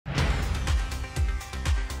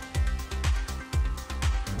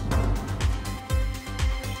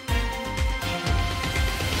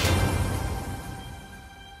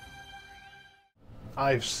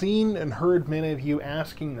I've seen and heard many of you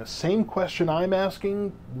asking the same question I'm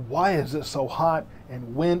asking. Why is it so hot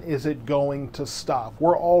and when is it going to stop?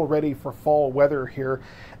 We're all ready for fall weather here,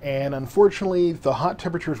 and unfortunately the hot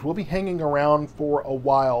temperatures will be hanging around for a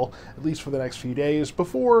while, at least for the next few days,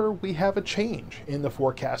 before we have a change in the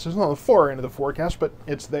forecast. It's not the far end of the forecast, but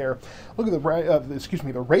it's there. Look at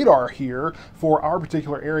the radar here for our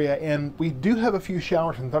particular area, and we do have a few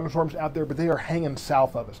showers and thunderstorms out there, but they are hanging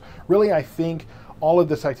south of us. Really, I think all of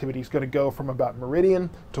this activity is going to go from about Meridian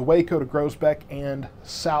to Waco to Groesbeck and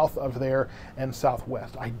south of there and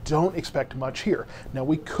southwest. I don't expect much here. Now,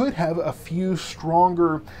 we could have a few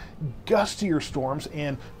stronger, gustier storms,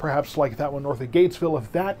 and perhaps like that one north of Gatesville,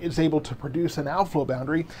 if that is able to produce an outflow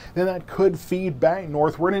boundary, then that could feed back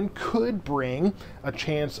northward and could bring a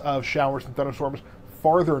chance of showers and thunderstorms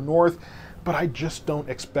farther north. But I just don't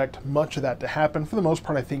expect much of that to happen. For the most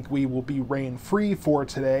part, I think we will be rain-free for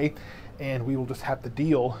today, and we will just have to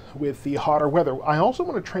deal with the hotter weather. I also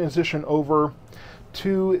want to transition over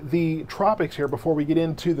to the tropics here before we get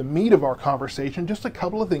into the meat of our conversation. Just a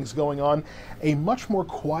couple of things going on. A much more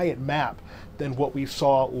quiet map than what we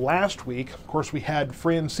saw last week. Of course, we had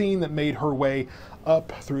Francine that made her way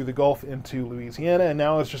up through the Gulf into Louisiana, and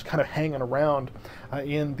now it's just kind of hanging around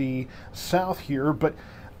in the south here. But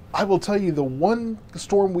I will tell you, the one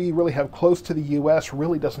storm we really have close to the U.S.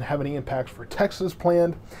 really doesn't have any impacts for Texas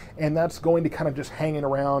planned, and that's going to kind of just hanging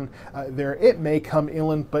around there. It may come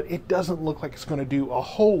inland, but it doesn't look like it's going to do a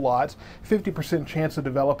whole lot. 50% chance of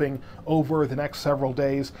developing over the next several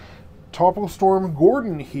days. Tropical Storm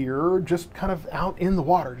Gordon here, just kind of out in the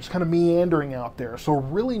water, just kind of meandering out there. So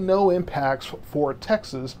really no impacts for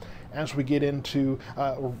Texas as we get into,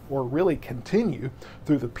 or really continue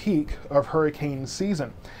through the peak of hurricane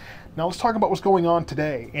season. Now let's talk about what's going on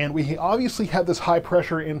today. And we obviously have this high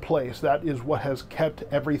pressure in place. That is what has kept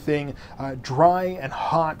everything dry and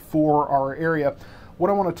hot for our area. What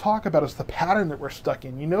I want to talk about is the pattern that we're stuck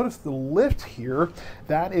in. You notice the lift here,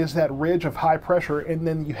 that is that ridge of high pressure, and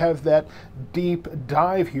then you have that deep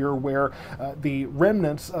dive here where the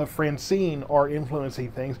remnants of Francine are influencing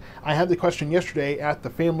things. I had the question yesterday at the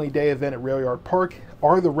Family Day event at Rail Yard Park,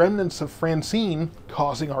 are the remnants of Francine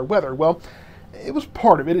causing our weather? Well, it was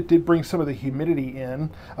part of it. It did bring some of the humidity in.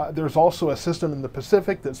 There's also a system in the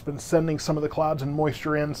Pacific that's been sending some of the clouds and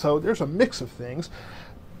moisture in, so there's a mix of things.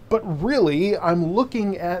 But really, I'm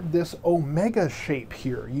looking at this omega shape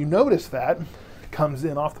here. You notice that comes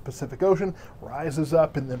in off the Pacific Ocean, rises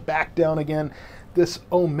up, and then back down again. This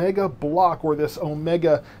omega block, or this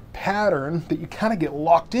omega pattern that you kind of get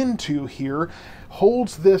locked into here,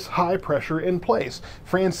 holds this high pressure in place.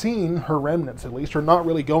 Francine, her remnants at least, are not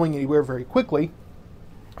really going anywhere very quickly,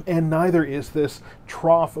 and neither is this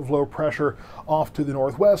trough of low pressure off to the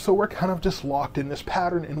northwest. So we're kind of just locked in this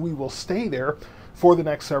pattern, and we will stay there for the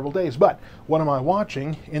next several days. But what am I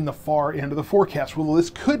watching in the far end of the forecast? Well, this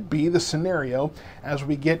could be the scenario as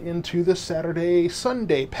we get into the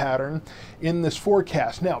Saturday-Sunday pattern in this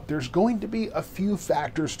forecast. Now, there's going to be a few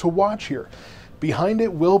factors to watch here. Behind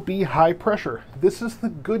it will be high pressure. This is the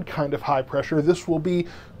good kind of high pressure. This will be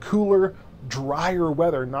cooler, drier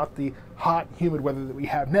weather, not the hot, humid weather that we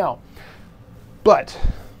have now. But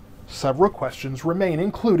several questions remain,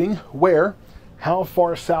 including where, how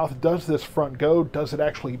far south does this front go? Does it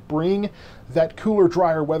actually bring that cooler,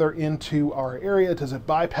 drier weather into our area? Does it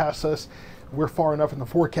bypass us? We're far enough in the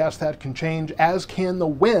forecast that can change, as can the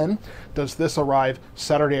when. Does this arrive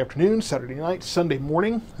Saturday afternoon, Saturday night, Sunday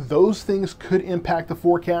morning? Those things could impact the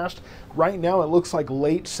forecast. Right now it looks like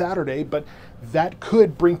late Saturday, but that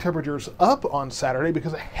could bring temperatures up on Saturday,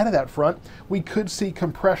 because ahead of that front we could see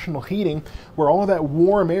compressional heating, where all of that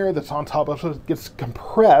warm air that's on top of us gets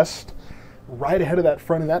compressed right ahead of that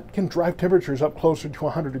front, and that can drive temperatures up closer to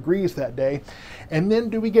 100 degrees that day. And then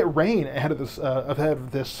do we get rain ahead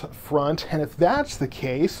of this front? And if that's the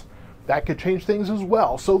case, that could change things as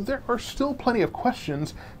well. So there are still plenty of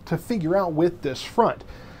questions to figure out with this front.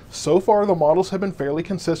 So far, the models have been fairly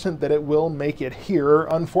consistent that it will make it here.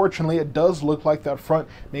 Unfortunately, it does look like that front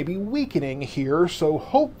may be weakening here, so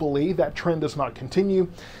hopefully that trend does not continue.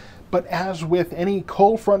 But as with any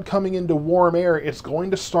cold front coming into warm air, it's going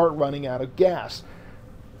to start running out of gas.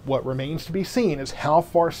 What remains to be seen is how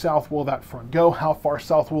far south will that front go? How far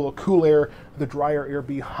south will the cool air, the drier air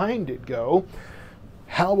behind it go?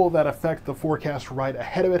 How will that affect the forecast right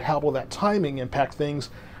ahead of it? How will that timing impact things?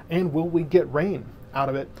 And will we get rain out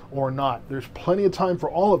of it or not? There's plenty of time for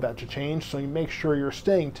all of that to change, so you make sure you're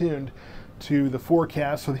staying tuned to the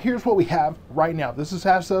forecast. So here's what we have right now. This is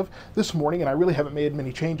as of this morning, and I really haven't made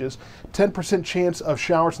many changes. 10% chance of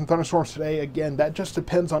showers and thunderstorms today. Again, that just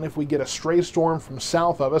depends on if we get a stray storm from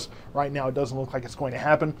south of us. Right now, it doesn't look like it's going to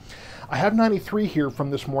happen. I have 93 here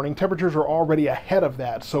from this morning. Temperatures are already ahead of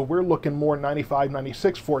that, so we're looking more 95,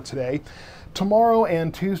 96 for today. Tomorrow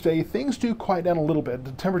and Tuesday, things do quiet down a little bit.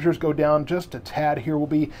 The temperatures go down just a tad here. We'll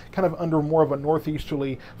be kind of under more of a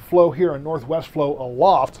northeasterly flow here, a northwest flow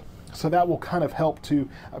aloft. So that will kind of help to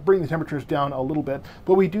bring the temperatures down a little bit.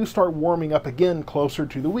 But we do start warming up again closer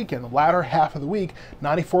to the weekend. The latter half of the week,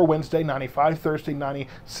 94 Wednesday, 95 Thursday,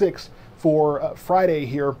 96 for Friday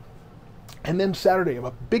here. And then Saturday,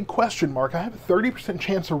 a big question mark. I have a 30%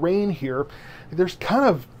 chance of rain here. There's kind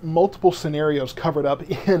of multiple scenarios covered up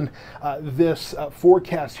in this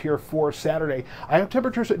forecast here for Saturday. I have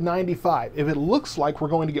temperatures at 95. If it looks like we're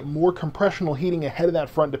going to get more compressional heating ahead of that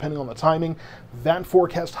front, depending on the timing, that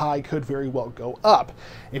forecast high could very well go up.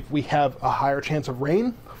 If we have a higher chance of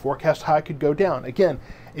rain, forecast high could go down. Again,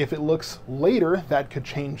 if it looks later, that could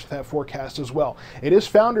change that forecast as well. It is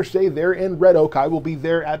Founders Day there in Red Oak. I will be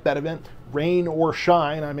there at that event, rain or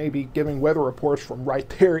shine. I may be giving weather reports from right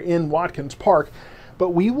there in Watkins Park,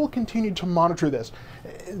 but we will continue to monitor this.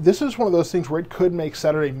 This is one of those things where it could make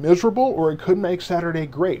Saturday miserable or it could make Saturday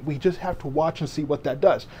great. We just have to watch and see what that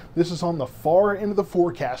does. This is on the far end of the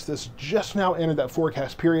forecast. This just now entered that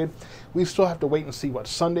forecast period. We still have to wait and see what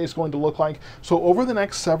Sunday is going to look like. So over the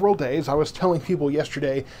next several days, I was telling people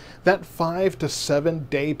yesterday that 5 to 7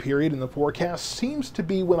 day period in the forecast seems to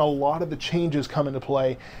be when a lot of the changes come into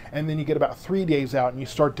play. And then you get about 3 days out and you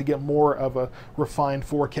start to get more of a refined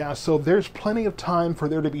forecast. So there's plenty of time for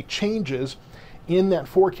there to be changes in that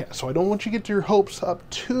forecast. So I don't want you to get your hopes up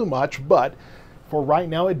too much, but for right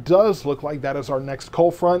now, it does look like that is our next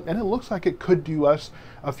cold front, and it looks like it could do us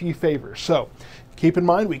a few favors. So keep in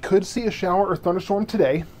mind, we could see a shower or thunderstorm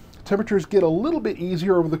today. Temperatures get a little bit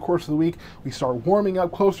easier over the course of the week. We start warming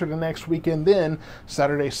up closer to next weekend. Then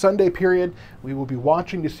Saturday, Sunday period, we will be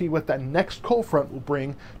watching to see what that next cold front will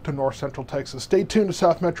bring to north central Texas. Stay tuned to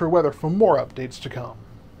South Metro Weather for more updates to come.